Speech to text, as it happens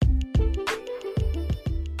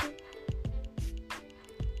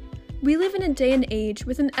We live in a day and age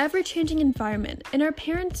with an ever-changing environment, and our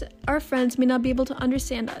parents, our friends may not be able to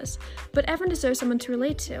understand us, but everyone deserves someone to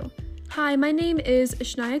relate to. Hi, my name is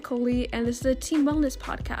Shania Coley, and this is a Teen Wellness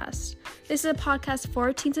Podcast. This is a podcast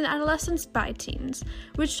for teens and adolescents by teens,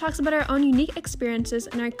 which talks about our own unique experiences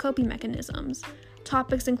and our coping mechanisms.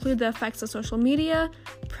 Topics include the effects of social media,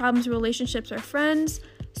 problems with relationships or friends,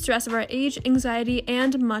 stress of our age, anxiety,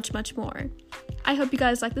 and much, much more. I hope you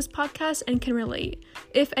guys like this podcast and can relate.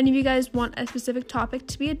 If any of you guys want a specific topic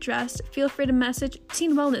to be addressed, feel free to message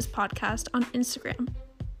Teen Wellness Podcast on Instagram.